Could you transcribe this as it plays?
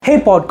Hey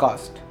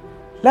podcast,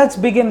 let's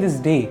begin this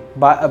day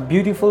by a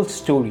beautiful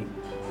story.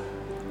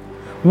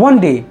 One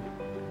day,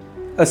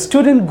 a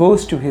student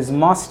goes to his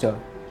master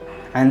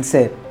and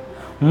said,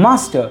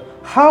 "Master,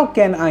 how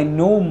can I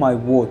know my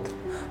worth?"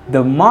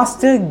 The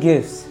master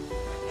gives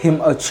him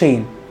a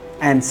chain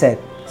and said,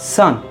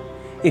 "Son,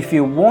 if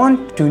you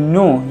want to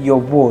know your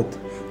worth,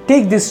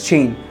 take this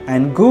chain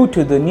and go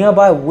to the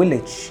nearby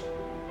village.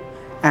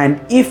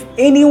 And if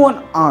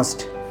anyone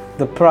asks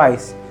the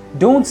price,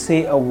 don't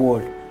say a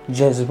word.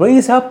 Just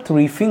raise up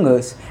 3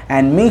 fingers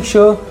and make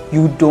sure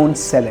you don't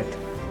sell it."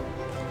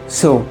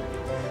 So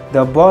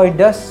the boy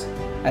does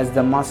as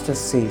the master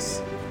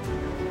says.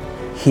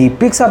 He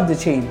picks up the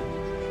chain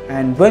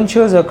and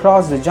ventures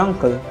across the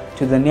jungle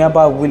to the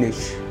nearby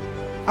village.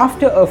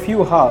 After a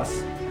few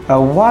hours,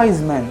 a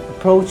wise man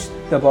approached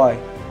the boy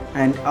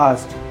and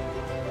asked,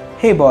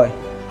 "Hey boy,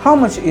 how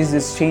much is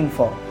this chain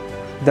for?"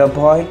 The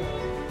boy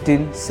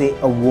didn't say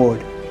a word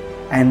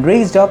and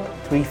raised up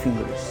 3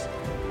 fingers.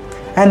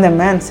 And the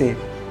man said,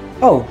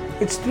 "Oh,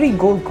 it's 3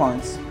 gold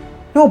coins.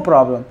 No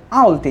problem,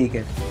 I'll take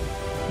it."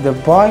 The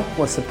boy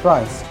was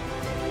surprised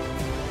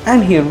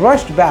and he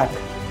rushed back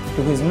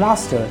to his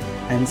master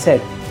and said,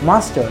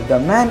 "Master, the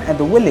man at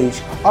the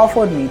village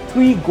offered me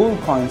 3 gold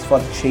coins for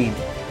the chain."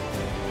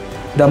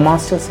 The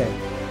master said,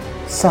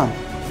 "Son,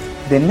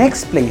 the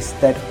next place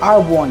that I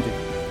wanted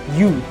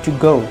you to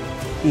go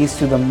is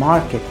to the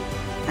market,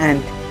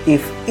 and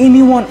if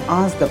anyone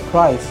asks the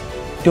price,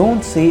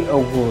 don't say a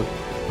word.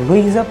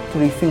 Raise up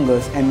 3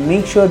 fingers and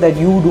make sure that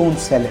you don't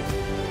sell it."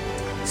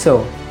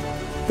 So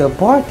the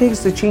boy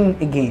takes the chain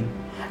again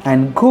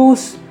and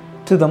goes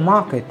to the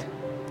market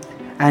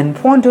and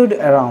wandered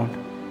around.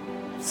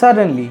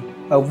 Suddenly,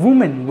 a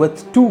woman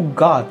with 2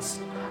 guards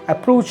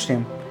approached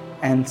him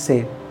and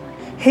said,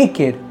 "Hey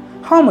kid,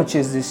 how much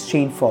is this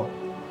chain for?"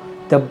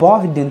 The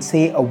boy didn't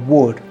say a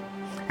word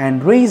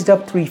and raised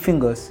up 3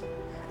 fingers,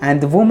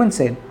 and the woman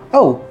said,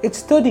 "Oh,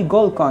 it's 30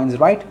 gold coins,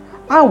 right?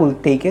 I will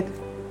take it."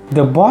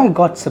 The boy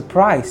got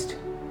surprised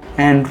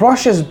and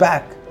rushes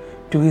back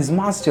to his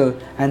master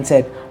and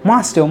said,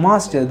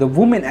 Master, the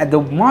woman at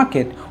the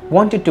market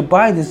wanted to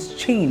buy this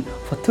chain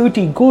for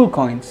 30 gold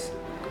coins."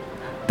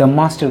 The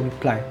master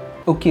replied,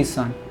 "Okay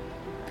son,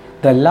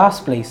 the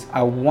last place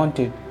I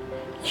wanted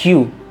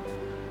you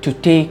to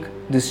take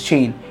this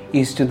chain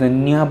is to the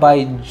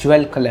nearby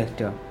jewel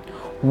collector.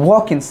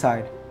 Walk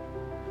inside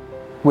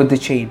with the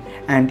chain,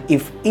 and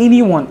if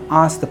anyone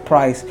asks the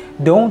price,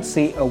 don't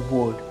say a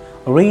word.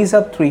 Raise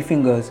up 3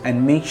 fingers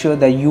and make sure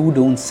that you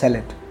don't sell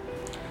it."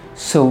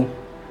 So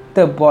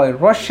the boy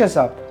rushes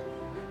up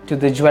to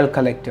the jewel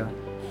collector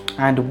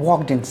and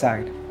walked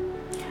inside.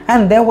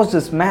 And there was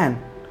this man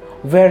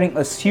wearing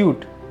a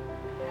suit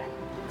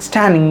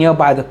standing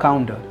nearby the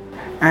counter.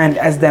 And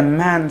as the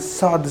man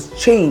saw this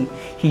chain,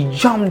 he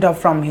jumped up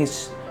from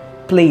his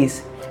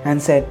place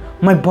and said,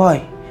 "My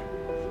boy,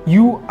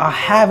 you are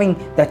having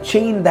the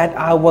chain that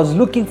I was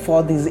looking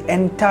for these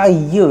entire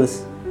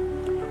years.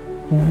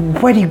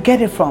 Where do you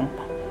get it from?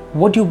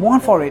 What do you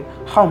want for it?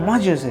 How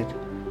much is it?"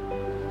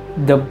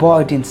 The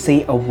boy didn't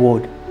say a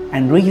word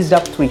and raised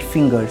up 3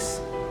 fingers.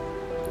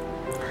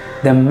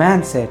 The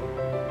man said,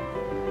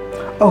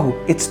 "Oh,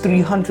 it's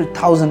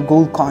 300,000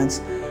 gold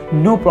coins.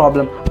 No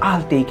problem,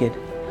 I'll take it."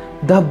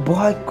 The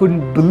boy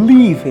couldn't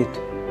believe it.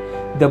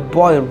 The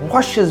boy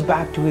rushes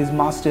back to his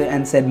master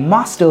and said,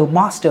 Master,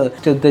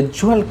 the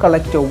jewel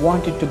collector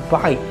wanted to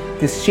buy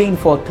this chain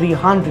for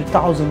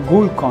 300,000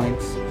 gold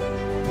coins."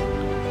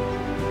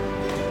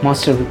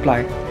 Master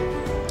replied,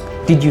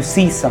 "Did you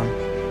see, son?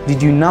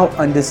 Did you now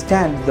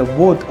understand the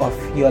worth of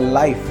your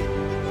life?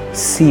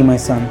 See, my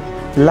son,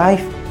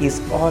 life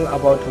is all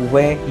about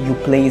where you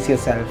place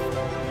yourself,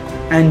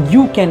 and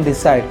you can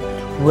decide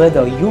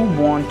whether you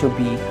want to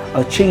be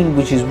a chain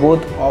which is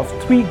worth of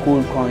 3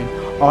 gold coin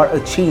or a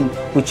chain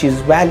which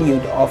is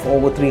valued of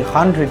over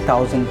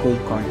 300,000 gold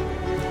coin.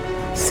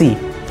 See,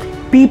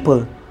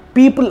 people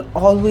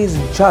always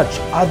judge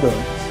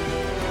others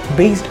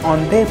based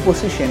on their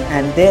position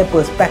and their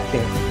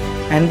perspective,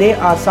 and there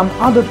are some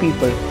other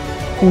people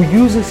who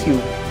uses you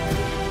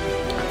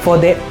for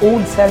their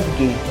own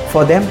self-gain.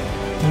 For them,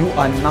 you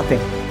are nothing,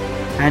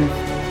 and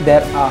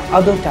there are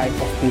other type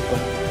of people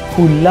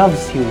who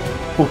loves you,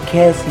 who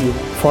cares you.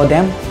 For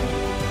them,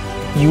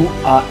 you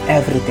are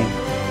everything.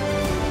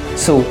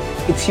 So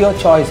it's your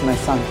choice, my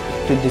son,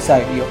 to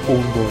decide your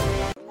own worth."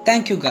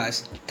 Thank you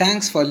guys.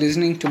 Thanks for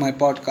listening to my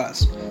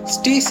podcast.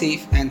 Stay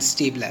safe and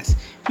stay blessed.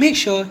 Make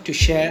sure to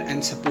share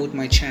and support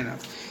my channel.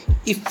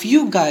 If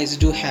you guys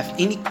do have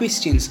any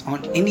questions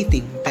on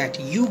anything that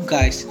you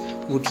guys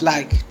would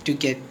like to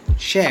get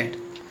shared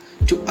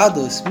to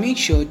others, make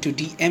sure to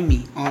DM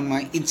me on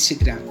my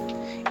Instagram.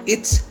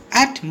 It's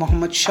at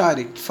Mohammed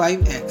Sharik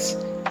 5x,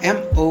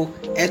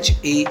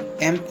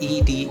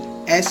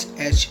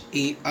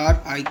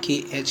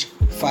 MOHAMEDSHARIKH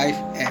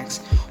 5x.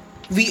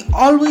 We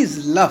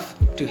always love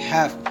to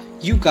have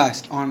you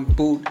guys on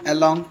board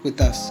along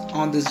with us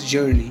on this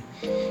journey.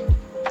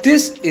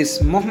 This is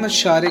Mohammed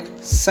Sharik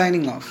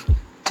signing off.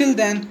 Till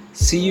then,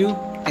 see you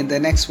in the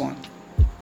next one.